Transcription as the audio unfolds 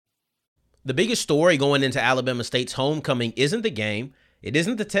The biggest story going into Alabama State's homecoming isn't the game, it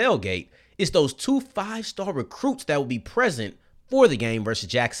isn't the tailgate, it's those 2 5-star recruits that will be present for the game versus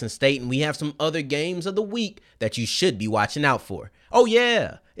Jackson State, and we have some other games of the week that you should be watching out for. Oh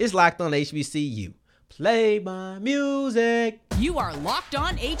yeah, it's Locked On HBCU. Play my music. You are Locked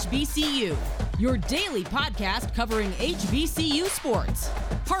On HBCU, your daily podcast covering HBCU sports.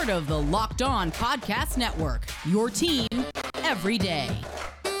 Part of the Locked On Podcast Network, your team every day.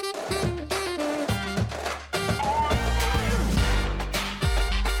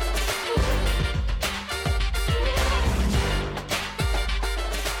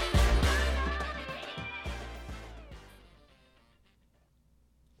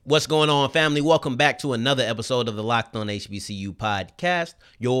 What's going on, family? Welcome back to another episode of the Locked On HBCU podcast,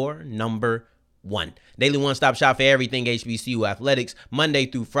 your number one. Daily one-stop shop for everything HBCU athletics, Monday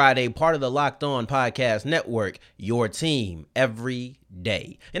through Friday, part of the Locked On Podcast Network, your team every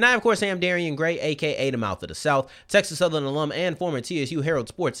day. And I, of course, am Darian Gray, a.k.a. the Mouth of the South, Texas Southern alum and former TSU Herald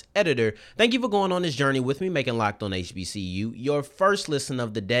sports editor. Thank you for going on this journey with me, making Locked On HBCU your first listen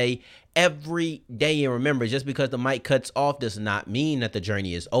of the day every day. And remember, just because the mic cuts off does not mean that the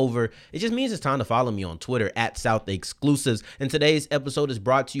journey is over. It just means it's time to follow me on Twitter at South Exclusives. And today's episode is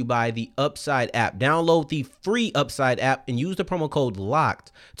brought to you by the Upside app. Download the free Upside app and use the promo code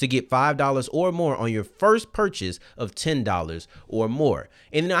LOCKED to get $5 or more on your first purchase of $10 or more.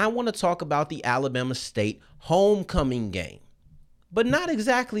 And then I want to talk about the Alabama State homecoming game. But not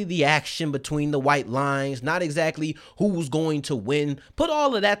exactly the action between the white lines, not exactly who's going to win. Put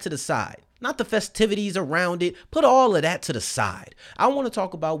all of that to the side. Not the festivities around it. Put all of that to the side. I want to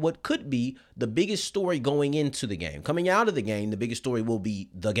talk about what could be the biggest story going into the game. Coming out of the game, the biggest story will be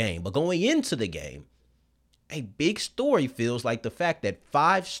the game. But going into the game, a big story feels like the fact that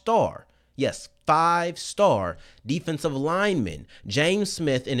 5-star defensive lineman James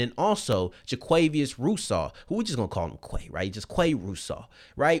Smith, and then also Jaquavius Russaw, who we're just going to call him Quay, right? Just Quay Russaw,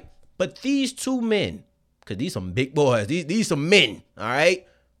 right? But these two men, because these some big boys, these some men, all right?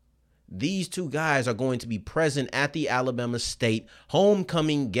 These two guys are going to be present at the Alabama State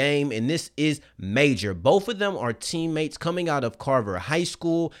homecoming game, and this is major. Both of them are teammates coming out of Carver High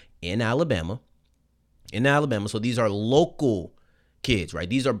School in Alabama. So these are local kids, right?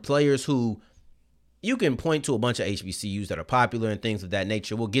 These are players who you can point to a bunch of HBCUs that are popular and things of that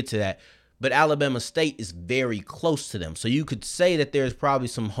nature. We'll get to that. But Alabama State is very close to them. So you could say that there's probably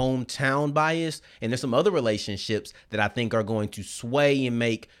some hometown bias, and there's some other relationships that I think are going to sway and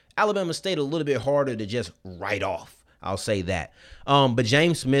make Alabama State a little bit harder to just write off. I'll say that. But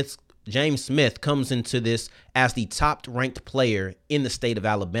James Smith comes into this as the top-ranked player in the state of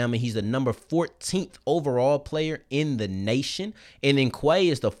Alabama. He's the number 14th overall player in the nation. And then Quay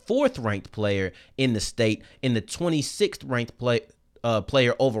is the 4th-ranked player in the state and the 26th-ranked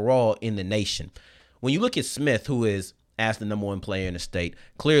player overall in the nation. When you look at Smith, who is as the number 1 player in the state,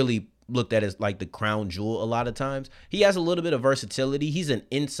 clearly looked at as like the crown jewel a lot of times. He has a little bit of versatility. He's an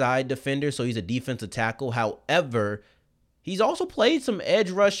inside defender, so he's a defensive tackle. However, he's also played some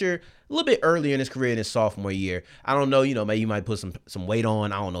edge rusher a little bit earlier in his career in his sophomore year. I don't know, maybe he might put some weight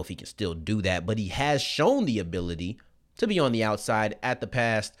on. I don't know if he can still do that, but he has shown the ability to be on the outside at the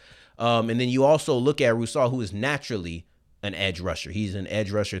past. And then you also look at Russaw, who is naturally an edge rusher. He's an edge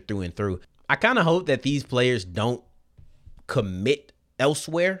rusher through and through. I kind of hope that these players don't commit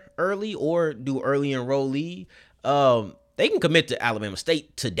elsewhere early or do early enrollee. They can commit to Alabama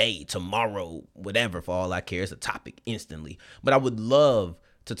State today, tomorrow, whatever, for all I care. It's a topic instantly. But I would love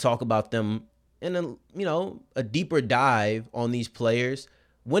to talk about them in a deeper dive on these players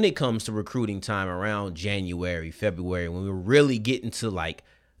when it comes to recruiting time around January, February, when we're really getting to like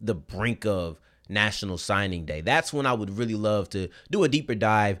the brink of National Signing Day. That's when I would really love to do a deeper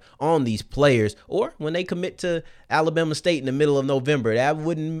dive on these players, or when they commit to Alabama State in the middle of November. That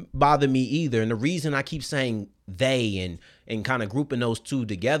wouldn't bother me either. And the reason I keep saying they and kind of grouping those two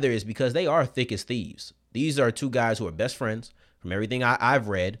together is because they are thick as thieves. These are two guys who are best friends. From everything I've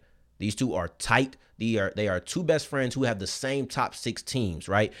read, these two are tight. They are two best friends who have the same top 6 teams,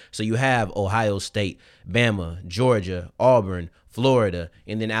 right? So you have Ohio State, Bama, Georgia, Auburn, Florida,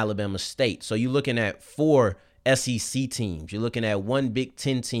 and then Alabama State. So you're looking at 4 SEC teams. You're looking at 1 Big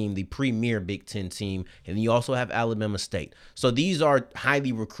Ten team, the premier Big Ten team, and you also have Alabama State. So these are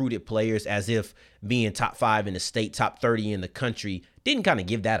highly recruited players, as if being top 5 in the state, top 30 in the country didn't kind of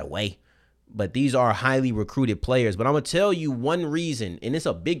give that away. But these are highly recruited players. But I'm going to tell you one reason, and it's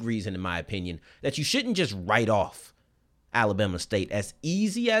a big reason in my opinion, that you shouldn't just write off Alabama State. As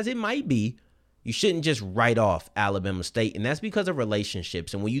easy as it might be, you shouldn't just write off Alabama State, and that's because of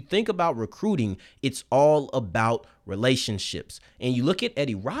relationships. And when you think about recruiting, it's all about relationships. And you look at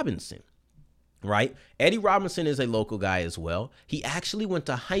Eddie Robinson. right? Eddie Robinson is a local guy as well. He actually went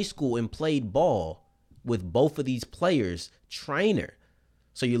to high school and played ball with both of these players' trainer.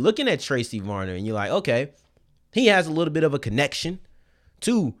 So you're looking at Tracy Varner and you're like, okay, he has a little bit of a connection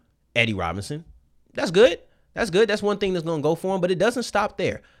to Eddie Robinson. That's good. That's good. That's one thing that's going to go for him, but it doesn't stop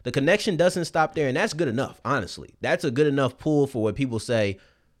there. The connection doesn't stop there, and that's good enough, honestly. That's a good enough pull for what people say,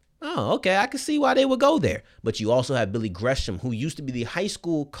 oh, okay, I can see why they would go there. But you also have Billy Gresham, who used to be the high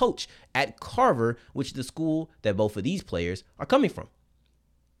school coach at Carver, which is the school that both of these players are coming from.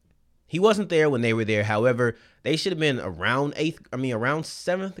 He wasn't there when they were there. However, they should have been around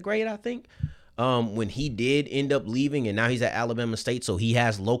seventh grade, I think, when he did end up leaving, and now he's at Alabama State, so he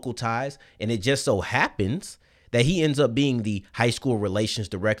has local ties. And it just so happens that he ends up being the high school relations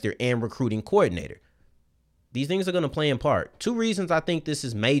director and recruiting coordinator. These things are going to play in part. Two reasons I think this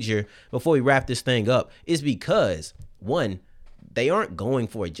is major before we wrap this thing up is because, one, they aren't going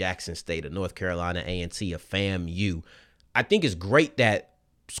for a Jackson State, a North Carolina A&T, a FAMU. I think it's great that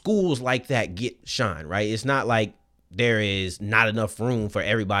schools like that get shine, right? It's not like there is not enough room for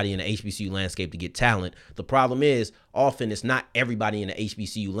everybody in the HBCU landscape to get talent. The problem is often it's not everybody in the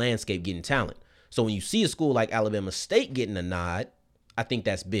HBCU landscape getting talent. So when you see a school like Alabama State getting a nod, I think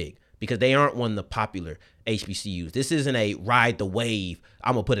that's big because they aren't one of the popular HBCUs. This isn't a ride the wave,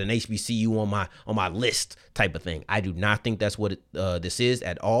 I'm going to put an HBCU on my list type of thing. I do not think that's what this is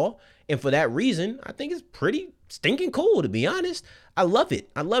at all. And for that reason, I think it's pretty stinking cool, to be honest. I love it.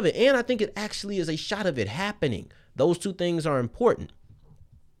 I love it. And I think it actually is a shot of it happening. Those two things are important.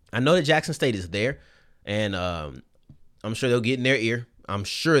 I know that Jackson State is there, and I'm sure they'll get in their ear. I'm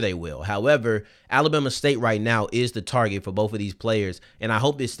sure they will. However, Alabama State right now is the target for both of these players, and I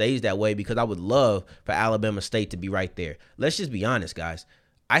hope it stays that way because I would love for Alabama State to be right there. Let's just be honest, guys.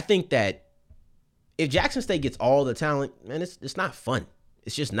 I think that if Jackson State gets all the talent, man, it's not fun.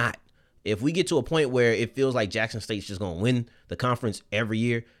 It's just not. If we get to a point where it feels like Jackson State's just going to win the conference every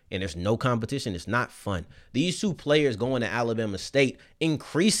year and there's no competition, it's not fun. These two players going to Alabama State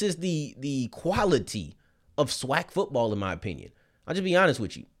increases the quality of SWAC football, in my opinion. I'll just be honest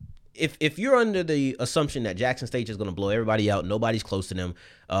with you. If you're under the assumption that Jackson State is going to blow everybody out, nobody's close to them,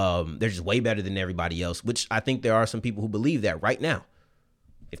 they're just way better than everybody else, which I think there are some people who believe that right now.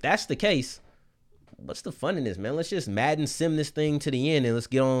 If that's the case, what's the fun in this, man? Let's just Madden sim this thing to the end and let's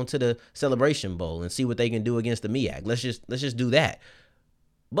get on to the Celebration Bowl and see what they can do against the MEAC. Let's just do that.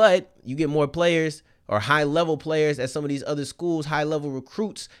 But you get more players or high-level players at some of these other schools, high-level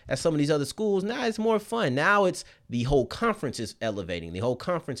recruits at some of these other schools. Now it's more fun. Now it's the whole conference is elevating. The whole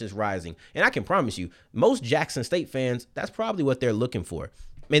conference is rising. And I can promise you, most Jackson State fans, that's probably what they're looking for.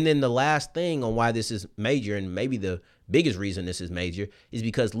 And then the last thing on why this is major, and maybe the biggest reason this is major, is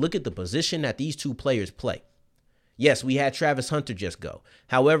because look at the position that these two players play. Yes, we had Travis Hunter just go.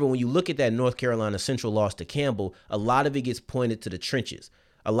 However, when you look at that North Carolina Central loss to Campbell, a lot of it gets pointed to the trenches.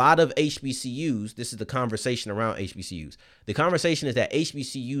 A lot of HBCUs, this is the conversation around HBCUs. The conversation is that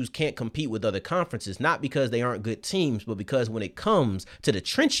HBCUs can't compete with other conferences, not because they aren't good teams, but because when it comes to the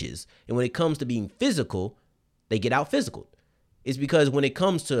trenches and when it comes to being physical, they get out physical. It's because when it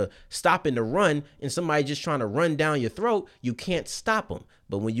comes to stopping the run and somebody just trying to run down your throat, you can't stop them.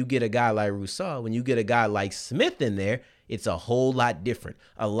 But when you get a guy like Russaw, when you get a guy like Smith in there, it's a whole lot different.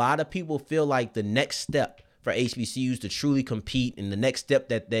 A lot of people feel like the next step for HBCUs to truly compete and the next step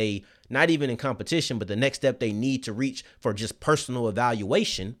that they, not even in competition, but the next step they need to reach for just personal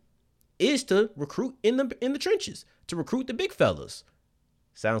evaluation is to recruit in the trenches, to recruit the big fellas.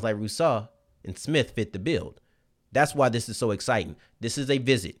 Sounds like Russaw and Smith fit the bill. That's why this is so exciting. This is a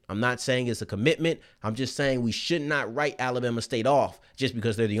visit. I'm not saying it's a commitment. I'm just saying we should not write Alabama State off just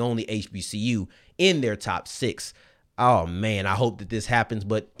because they're the only HBCU in their top 6. Oh, man, I hope that this happens.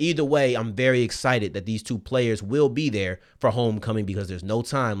 But either way, I'm very excited that these two players will be there for homecoming because there's no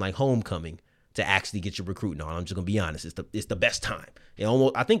time like homecoming to actually get your recruiting on. I'm just going to be honest. It's the best time.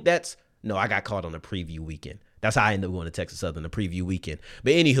 I think I got caught on the preview weekend. That's how I ended up going to Texas Southern, the preview weekend.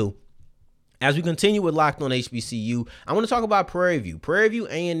 But anywho, as we continue with Locked On HBCU, I want to talk about Prairie View. Prairie View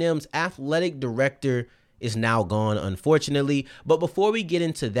A&M's athletic director is now gone, unfortunately. But before we get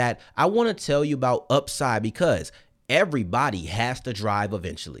into that, I want to tell you about Upside because everybody has to drive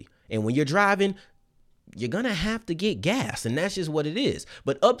eventually. And when you're driving, you're going to have to get gas, and that's just what it is.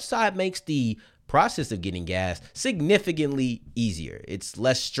 But Upside makes the process of getting gas significantly easier. It's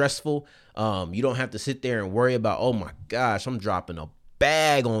less stressful. You don't have to sit there and worry about, oh my gosh, I'm dropping a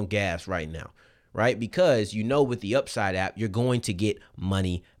bag on gas right now, right? Because with the Upside app, you're going to get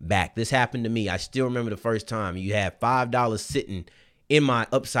money back. This happened to me. I still remember the first time you had $5 sitting in my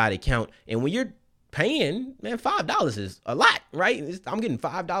Upside account. And when you're paying, man, $5 is a lot, right? I'm getting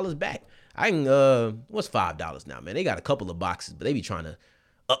 $5 back. I can, what's $5 now, man? They got a couple of boxes, but they be trying to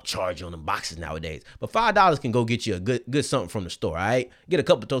upcharge you on them boxes nowadays. But $5 can go get you a good something from the store, all right? Get a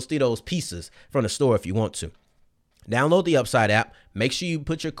couple Tostitos pieces from the store if you want to. Download the Upside app. Make sure you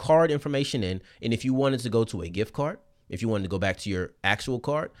put your card information in. And if you wanted to go to a gift card, if you wanted to go back to your actual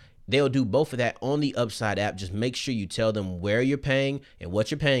card, they'll do both of that on the Upside app. Just make sure you tell them where you're paying and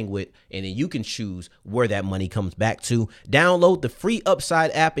what you're paying with, and then you can choose where that money comes back to. Download the free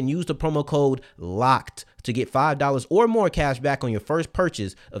Upside app and use the promo code LOCKED to get $5 or more cash back on your first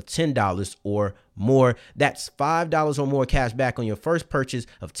purchase of $10 or more. That's $5 or more cash back on your first purchase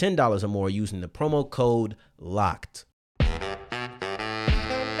of $10 or more using the promo code LOCKED.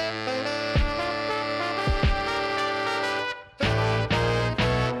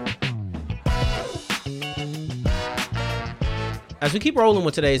 As we keep rolling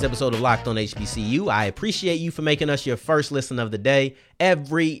with today's episode of Locked on HBCU, I appreciate you for making us your first listen of the day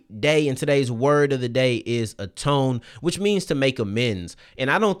every day. And today's word of the day is atone, which means to make amends.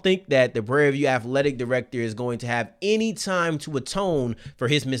 And I don't think that the Prairie View athletic director is going to have any time to atone for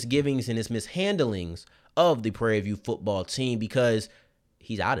his misgivings and his mishandlings of the Prairie View football team, because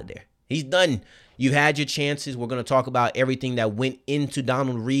he's out of there. He's done. You've had your chances. We're going to talk about everything that went into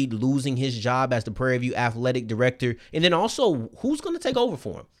Donald Reed losing his job as the Prairie View athletic director, and then also who's going to take over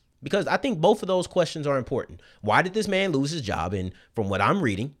for him, because I think both of those questions are important. Why did this man lose his job? And from what I'm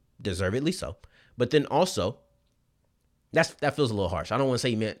reading, deservedly so. But then also, that feels a little harsh. I don't want to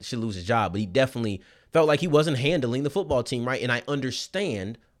say he should lose his job, but he definitely felt like he wasn't handling the football team right, and I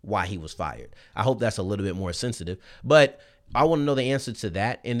understand why he was fired. I hope that's a little bit more sensitive, but I want to know the answer to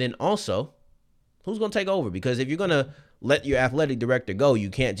that. And then also, who's going to take over? Because if you're going to let your athletic director go, you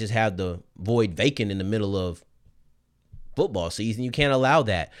can't just have the void vacant in the middle of football season. You can't allow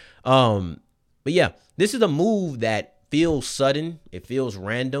that. But yeah, this is a move that feels sudden. It feels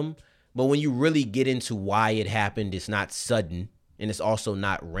random. But when you really get into why it happened, it's not sudden and it's also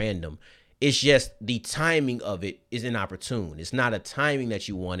not random. It's just the timing of it is inopportune. It's not a timing that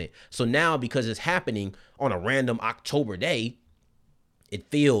you wanted. So now, because it's happening on a random October day, it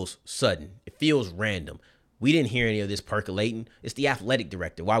feels sudden. It feels random. We didn't hear any of this percolating. It's the athletic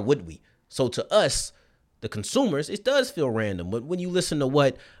director. Why would we? So to us, the consumers, it does feel random. But when you listen to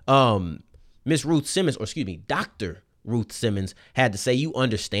what Dr. Ruth Simmons had to say, you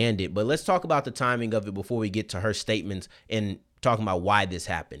understand it. But let's talk about the timing of it before we get to her statements and talking about why this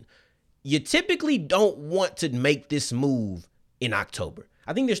happened. You typically don't want to make this move in October.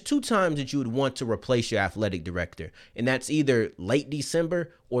 I think there's two times that you would want to replace your athletic director, and that's either late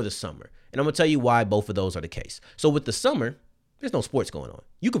December or the summer. And I'm going to tell you why both of those are the case. So with the summer, there's no sports going on.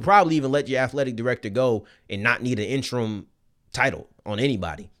 You could probably even let your athletic director go and not need an interim title on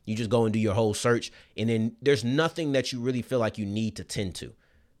anybody. You just go and do your whole search, and then there's nothing that you really feel like you need to tend to.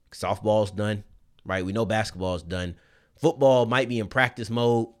 Softball's done, right? We know basketball's done. Football might be in practice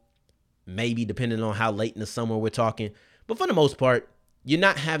mode, maybe depending on how late in the summer we're talking. But for the most part, you're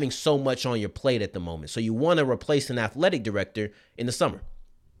not having so much on your plate at the moment. So you want to replace an athletic director in the summer.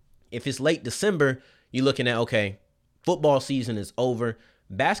 If it's late December, you're looking at, okay, football season is over.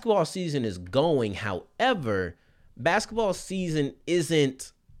 Basketball season is going. However, basketball season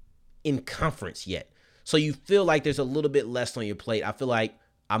isn't in conference yet. So you feel like there's a little bit less on your plate. I feel like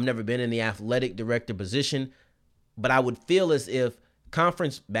I've never been in the athletic director position, but I would feel as if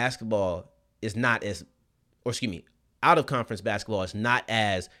conference basketball is not as, out of conference basketball is not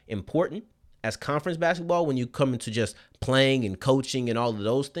as important as conference basketball when you come into just playing and coaching and all of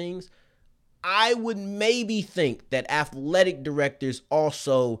those things. I would maybe think that athletic directors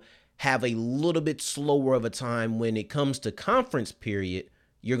also have a little bit slower of a time when it comes to conference period.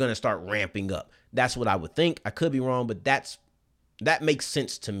 You're going to start ramping up. That's what I would think. I could be wrong, but that makes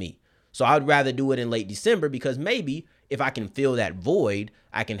sense to me. So I'd rather do it in late December, because maybe if I can fill that void,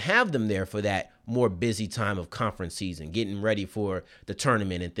 I can have them there for that more busy time of conference season, getting ready for the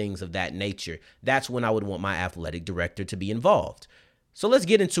tournament and things of that nature. That's when I would want my athletic director to be involved. So let's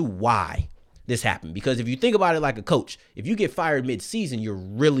get into why this happened. Because if you think about it like a coach, if you get fired mid-season, you're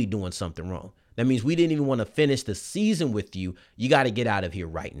really doing something wrong. That means we didn't even want to finish the season with you. You got to get out of here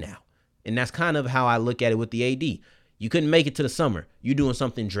right now. And that's kind of how I look at it with the AD. You couldn't make it to the summer. You're doing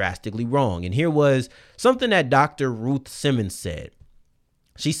something drastically wrong. And here was something that Dr. Ruth Simmons said.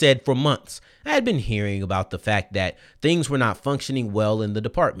 She said, for months, I had been hearing about the fact that things were not functioning well in the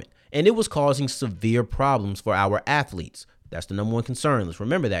department, and it was causing severe problems for our athletes. That's the number one concern. Let's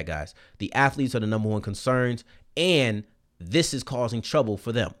remember that, guys. The athletes are the number one concerns, and this is causing trouble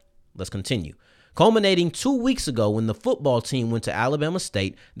for them. Let's continue. Culminating 2 weeks ago when the football team went to Alabama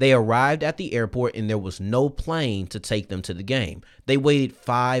State, they arrived at the airport and there was no plane to take them to the game. They waited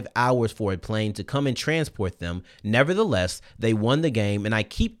 5 hours for a plane to come and transport them. Nevertheless, they won the game, and I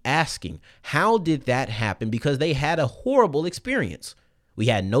keep asking, how did that happen? Because they had a horrible experience. We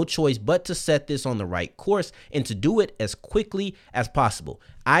had no choice but to set this on the right course and to do it as quickly as possible.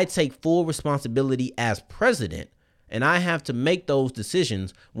 I take full responsibility as president, and I have to make those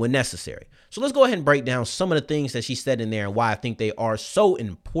decisions when necessary. So let's go ahead and break down some of the things that she said in there and why I think they are so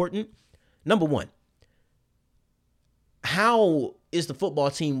important. Number one, how is the football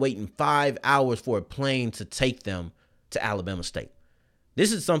team waiting 5 hours for a plane to take them to Alabama State?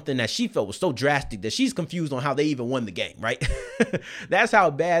 This is something that she felt was so drastic that she's confused on how they even won the game, right? That's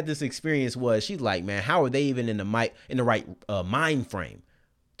how bad this experience was. She's like, man, how are they even in the right mind frame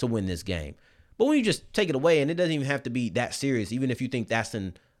to win this game? But when you just take it away, and it doesn't even have to be that serious, even if you think that's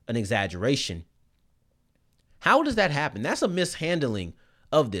an exaggeration, how does that happen? That's a mishandling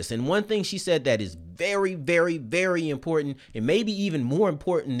of this. And one thing she said that is very, very, very important, and maybe even more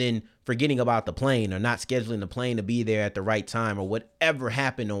important than forgetting about the plane or not scheduling the plane to be there at the right time or whatever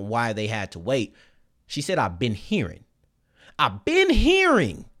happened on why they had to wait. She said, I've been hearing. All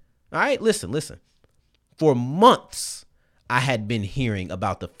right, listen. For months, I had been hearing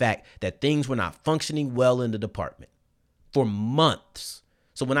about the fact that things were not functioning well in the department. For months.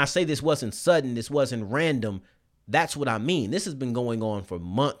 So when I say this wasn't sudden, this wasn't random, that's what I mean. This has been going on for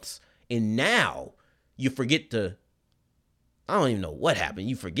months. And now you forget to, I don't even know what happened.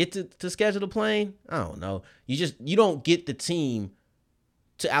 You forget to schedule the plane? I don't know. You don't get the team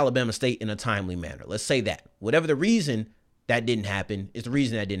to Alabama State in a timely manner. Let's say that. Whatever the reason that didn't happen is the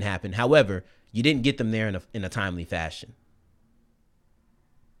reason that didn't happen. However, you didn't get them there in a timely fashion.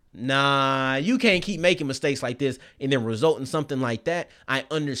 Nah, you can't keep making mistakes like this and then result in something like that. I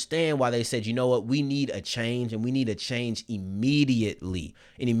understand why they said, you know what, we need a change, and we need a change immediately.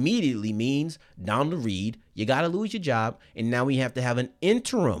 And immediately means down the Reed, you got to lose your job, and now we have to have an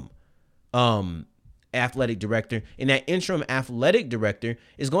interim athletic director. And that interim athletic director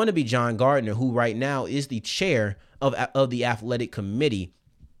is going to be John Gardner, who right now is the chair of the athletic committee,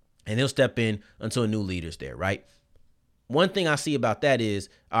 and he'll step in until a new leader's there, right? One thing I see about that is,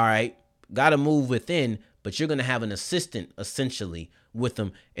 all right, got to move within, but you're going to have an assistant essentially with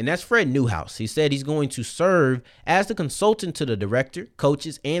them. And that's Fred Newhouse. He said he's going to serve as the consultant to the director,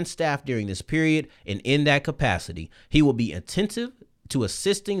 coaches, and staff during this period. And in that capacity, he will be attentive to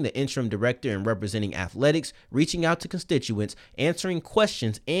assisting the interim director in representing athletics, reaching out to constituents, answering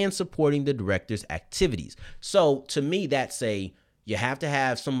questions, and supporting the director's activities. So to me, that's you have to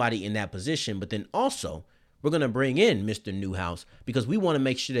have somebody in that position, but then also we're going to bring in Mr. Newhouse because we want to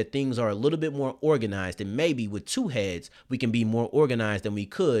make sure that things are a little bit more organized, and maybe with two heads, we can be more organized than we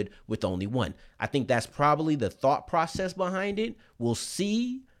could with only one. I think that's probably the thought process behind it. We'll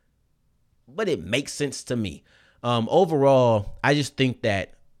see, but it makes sense to me. Overall, I just think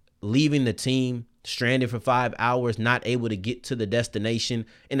that leaving the team stranded for 5 hours, not able to get to the destination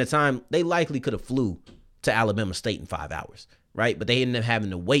in the time they likely could have flew to Alabama State in 5 hours, right? But they ended up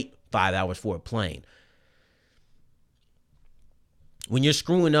having to wait 5 hours for a plane. When you're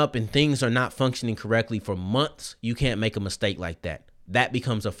screwing up and things are not functioning correctly for months, you can't make a mistake like that. That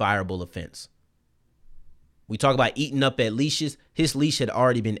becomes a fireable offense. We talk about eating up at leashes. His leash had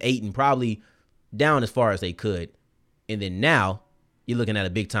already been eaten, probably down as far as they could. And then now you're looking at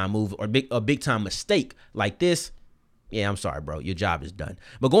a big time move or a big time mistake like this. Yeah, I'm sorry, bro. Your job is done.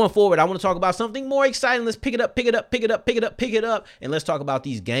 But going forward, I want to talk about something more exciting. Let's pick it up. And let's talk about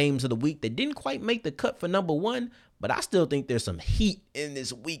these games of the week that didn't quite make the cut for number one. But I still think there's some heat in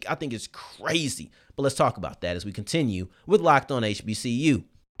this week. I think it's crazy. But let's talk about that as we continue with Locked On HBCU.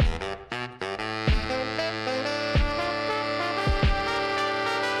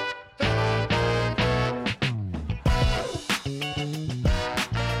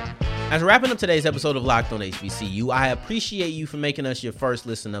 As we're wrapping up today's episode of Locked On HBCU, I appreciate you for making us your first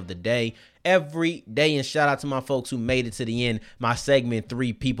listen of the day every day. And shout out to my folks who made it to the end. My segment,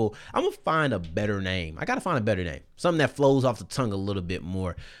 3 People. I'm going to find a better name. I got to find a better name. Something that flows off the tongue a little bit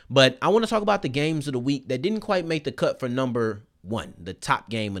more. But I want to talk about the games of the week that didn't quite make the cut for number one, the top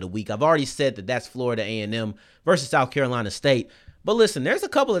game of the week. I've already said that that's Florida A&M versus South Carolina State. But listen, there's a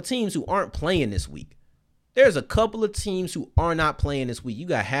couple of teams who aren't playing this week. There's a couple of teams who are not playing this week. You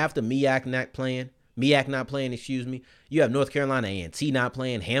got half the MEAC not playing. You have North Carolina A&T not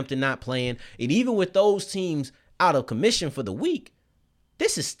playing, Hampton not playing. And even with those teams out of commission for the week,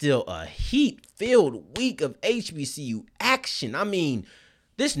 this is still a heat-filled week of HBCU action. I mean,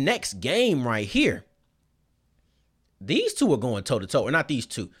 this next game right here, these two are going toe-to-toe. Or not these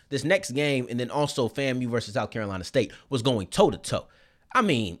two. This next game, and then also FAMU versus South Carolina State was going toe-to-toe. I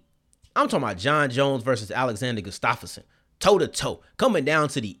mean, I'm talking about John Jones versus Alexander Gustafsson. Toe-to-toe. Coming down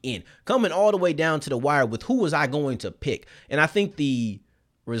to the end. Coming all the way down to the wire with who was I going to pick. And I think the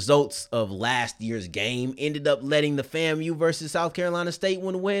results of last year's game ended up letting the FAMU versus South Carolina State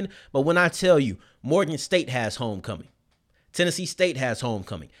win. But when I tell you, Morgan State has homecoming. Tennessee State has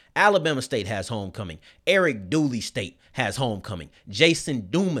homecoming. Alabama State has homecoming. Eric Dooley State has homecoming. Jason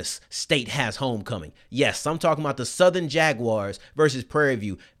Dumas State has homecoming. Yes, I'm talking about the Southern Jaguars versus Prairie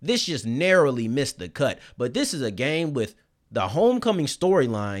View. This just narrowly missed the cut. But this is a game with the homecoming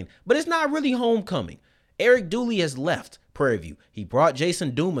storyline, but it's not really homecoming. Eric Dooley has left Prairie View. He brought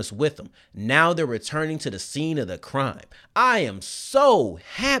Jason Dumas with him. Now they're returning to the scene of the crime. I am so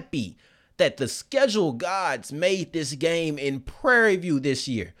happy that the schedule gods made this game in Prairie View this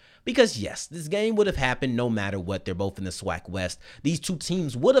year. Because yes, this game would have happened no matter what. They're both in the SWAC West. These two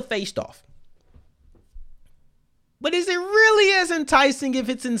teams would have faced off. But is it really as enticing if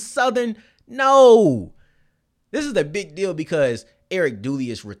it's in Southern? No. This is a big deal because Eric Dooley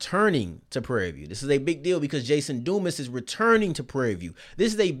is returning to Prairie View. This is a big deal because Jason Dumas is returning to Prairie View.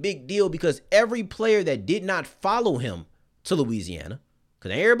 This is a big deal because every player that did not follow him to Louisiana,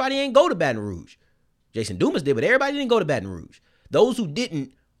 because everybody ain't go to Baton Rouge. Jason Dumas did, but everybody didn't go to Baton Rouge. Those who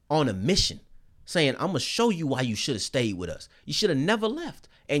didn't, on a mission, saying, I'm going to show you why you should have stayed with us. You should have never left.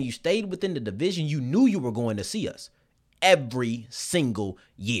 And you stayed within the division you knew you were going to see us every single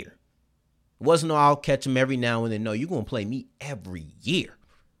year. It wasn't, no, I'll catch them every now and then. No, you're going to play me every year.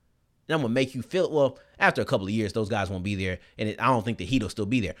 And I'm going to make you feel, well, after a couple of years, those guys won't be there. And I don't think the heat will still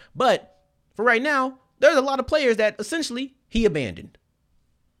be there. But for right now, there's a lot of players that essentially he abandoned.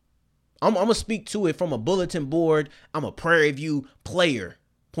 I'm going to speak to it from a bulletin board. I'm a Prairie View player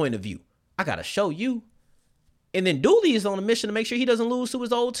point of view. I got to show you. And then Dooley is on a mission to make sure he doesn't lose to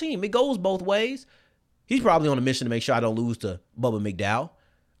his old team. It goes both ways. He's probably on a mission to make sure I don't lose to Bubba McDowell.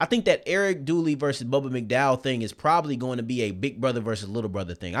 I think that Eric Dooley versus Bubba McDowell thing is probably going to be a big brother versus little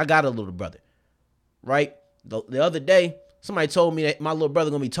brother thing. I got a little brother, right? The other day, somebody told me that my little brother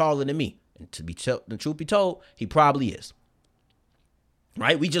going to be taller than me. And the truth be told, he probably is.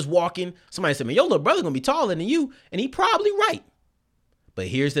 Right? We just walking. Somebody said, man, your little brother going to be taller than you. And he probably right. But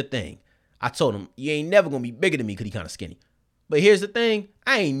here's the thing. I told him, you ain't never going to be bigger than me because he kind of skinny. But here's the thing.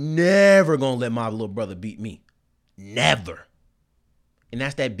 I ain't never going to let my little brother beat me. Never. And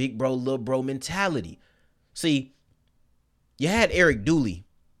that's that big bro, little bro mentality. See, you had Eric Dooley,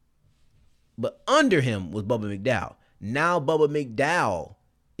 but under him was Bubba McDowell. Now Bubba McDowell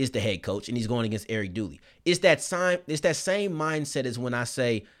is the head coach, and he's going against Eric Dooley. It's that same mindset as when I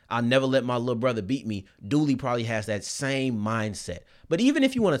say, I'll never let my little brother beat me. Dooley probably has that same mindset. But even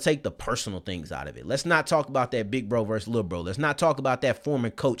if you want to take the personal things out of it, let's not talk about that big bro versus little bro. Let's not talk about that former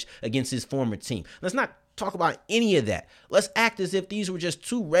coach against his former team. Let's not talk about any of that. Let's act as if these were just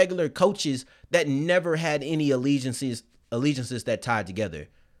two regular coaches that never had any allegiances that tied together.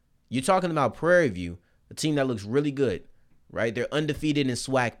 You're talking about Prairie View, a team that looks really good, right? They're undefeated in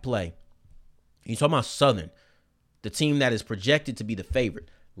SWAC play. You're talking about Southern, the team that is projected to be the favorite.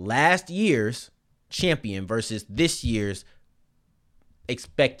 Last year's champion versus this year's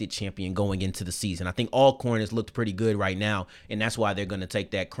expected champion going into the season. I think Alcorn has looked pretty good right now, and that's why they're going to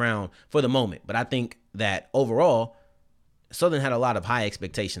take that crown for the moment. But I think that overall, Southern had a lot of high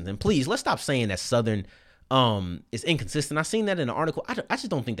expectations. And please, let's stop saying that Southern is inconsistent. I seen that in an article. I just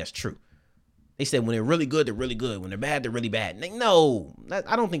don't think that's true. They said when they're really good, they're really good. When they're bad, they're really bad. No,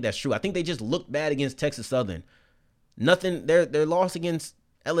 I don't think that's true. I think they just looked bad against Texas Southern. Nothing. Their loss against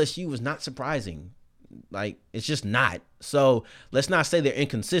LSU was not surprising. Like, it's just not. So let's not say they're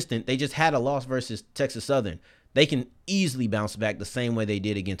inconsistent. They just had a loss versus Texas Southern. They can easily bounce back the same way they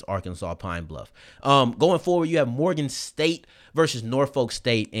did against Arkansas Pine Bluff. Going forward, you have Morgan State versus Norfolk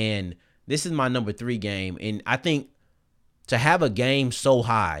State, and this is my number 3 game. And I think to have a game so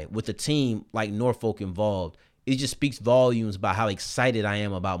high with a team like Norfolk involved, it just speaks volumes about how excited I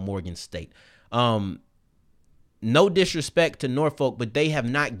am about Morgan State. No disrespect to Norfolk, but they have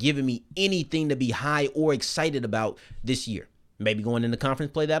not given me anything to be high or excited about this year. Maybe going into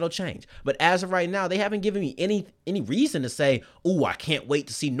conference play, that'll change. But as of right now, they haven't given me any reason to say, ooh, I can't wait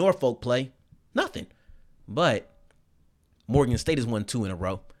to see Norfolk play. Nothing. But Morgan State has won 2 in a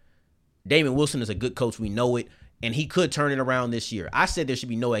row. Damon Wilson is a good coach. We know it. And he could turn it around this year. I said there should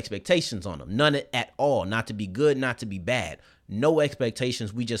be no expectations on him. None at all. Not to be good, not to be bad. No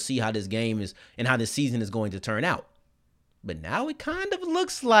expectations. We just see how this game is and how this season is going to turn out. But now it kind of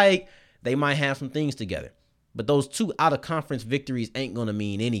looks like they might have some things together. But those 2 out-of-conference victories ain't going to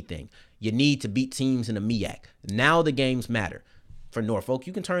mean anything. You need to beat teams in the MEAC. Now the games matter. For Norfolk,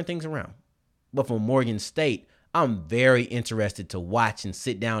 you can turn things around. But for Morgan State, I'm very interested to watch and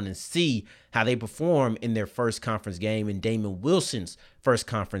sit down and see how they perform in their first conference game and Damon Wilson's first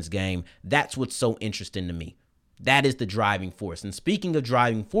conference game. That's what's so interesting to me. That is the driving force. And speaking of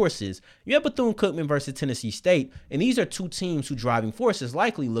driving forces, you have Bethune-Cookman versus Tennessee State. And these are 2 teams who driving force is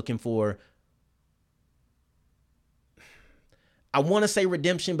likely looking for, I want to say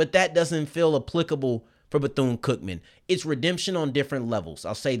redemption, but that doesn't feel applicable for Bethune-Cookman. It's redemption on different levels.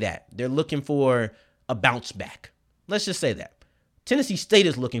 I'll say that. They're looking for a bounce back. Let's just say that. Tennessee State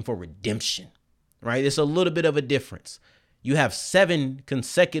is looking for redemption, right? It's a little bit of a difference. You have 7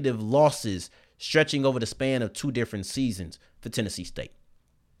 consecutive losses stretching over the span of 2 different seasons for Tennessee State.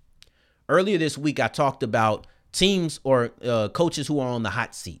 Earlier this week, I talked about teams or coaches who are on the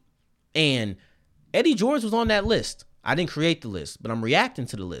hot seat. And Eddie George was on that list. I didn't create the list, but I'm reacting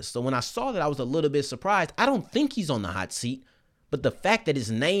to the list. So when I saw that, I was a little bit surprised. I don't think he's on the hot seat, but the fact that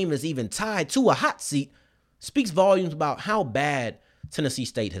his name is even tied to a hot seat speaks volumes about how bad Tennessee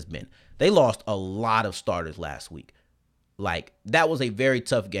State has been. They lost a lot of starters last week. Like, that was a very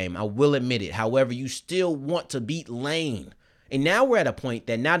tough game. I will admit it. However, you still want to beat Lane. And now we're at a point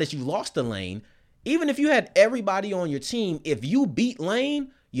that now that you've lost to Lane, even if you had everybody on your team, if you beat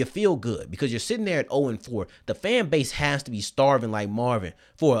Lane, you feel good because you're sitting there at 0-4. The fan base has to be starving like Marvin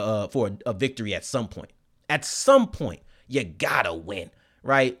for a victory at some point. At some point, you gotta win,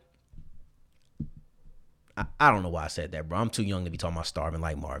 right? I don't know why I said that, bro. I'm too young to be talking about starving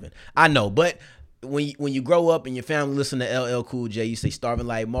like Marvin. I know, but when you grow up and your family listen to LL Cool J, you say starving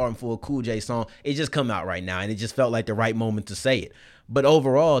like Marvin for a Cool J song. It just come out right now, and it just felt like the right moment to say it. But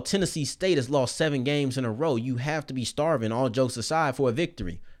overall, Tennessee State has lost 7 games in a row. You have to be starving, all jokes aside, for a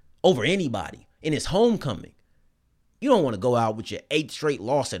victory over anybody in its homecoming. You don't want to go out with your 8th straight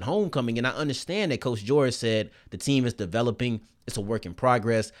loss at homecoming. And I understand that Coach George said the team is developing. It's a work in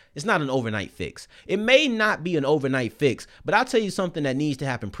progress. It's not an overnight fix. It may not be an overnight fix, but I'll tell you something that needs to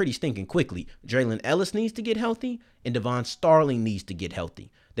happen pretty stinking quickly. Draylon Ellis needs to get healthy, and Devon Starling needs to get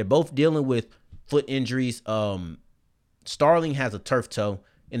healthy. They're both dealing with foot injuries. Starling has a turf toe,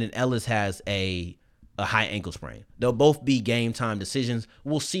 and then Ellis has a high ankle sprain. They'll both be game time decisions.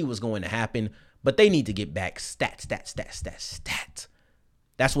 We'll see what's going to happen, but they need to get back stat.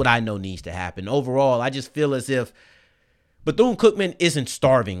 That's what I know needs to happen. Overall, I just feel as if Bethune-Cookman isn't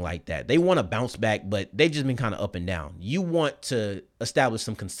starving like that. They want to bounce back, but they've just been kind of up and down. You want to establish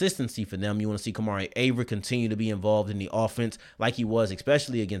some consistency for them. You want to see Kamari Avery continue to be involved in the offense like he was,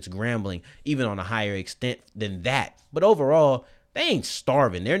 especially against Grambling, even on a higher extent than that. But overall, they ain't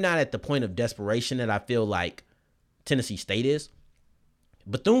starving. They're not at the point of desperation that I feel like Tennessee State is.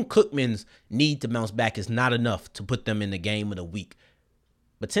 Bethune-Cookman's need to bounce back is not enough to put them in the game of the week.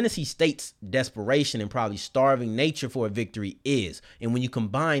 But Tennessee State's desperation and probably starving nature for a victory is. And when you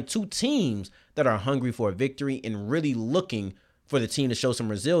combine 2 teams that are hungry for a victory and really looking for the team to show some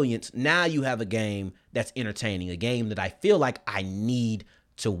resilience, now you have a game that's entertaining, a game that I feel like I need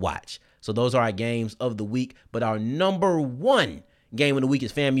to watch. So those are our games of the week. But our number 1 game of the week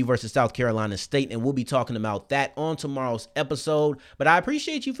is FAMU versus South Carolina State, and we'll be talking about that on tomorrow's episode. But I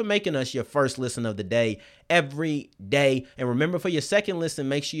appreciate you for making us your first listen of the day every day. And remember, for your second listen,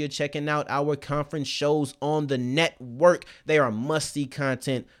 make sure you're checking out our conference shows on the network. They are must-see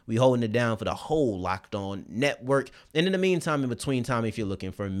content. We holding it down for the whole Locked On network. And in the meantime, in between time, if you're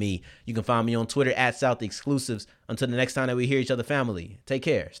looking for me, you can find me on Twitter at South Exclusives. Until the next time that we hear each other, family, take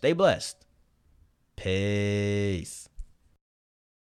care. Stay blessed. Peace.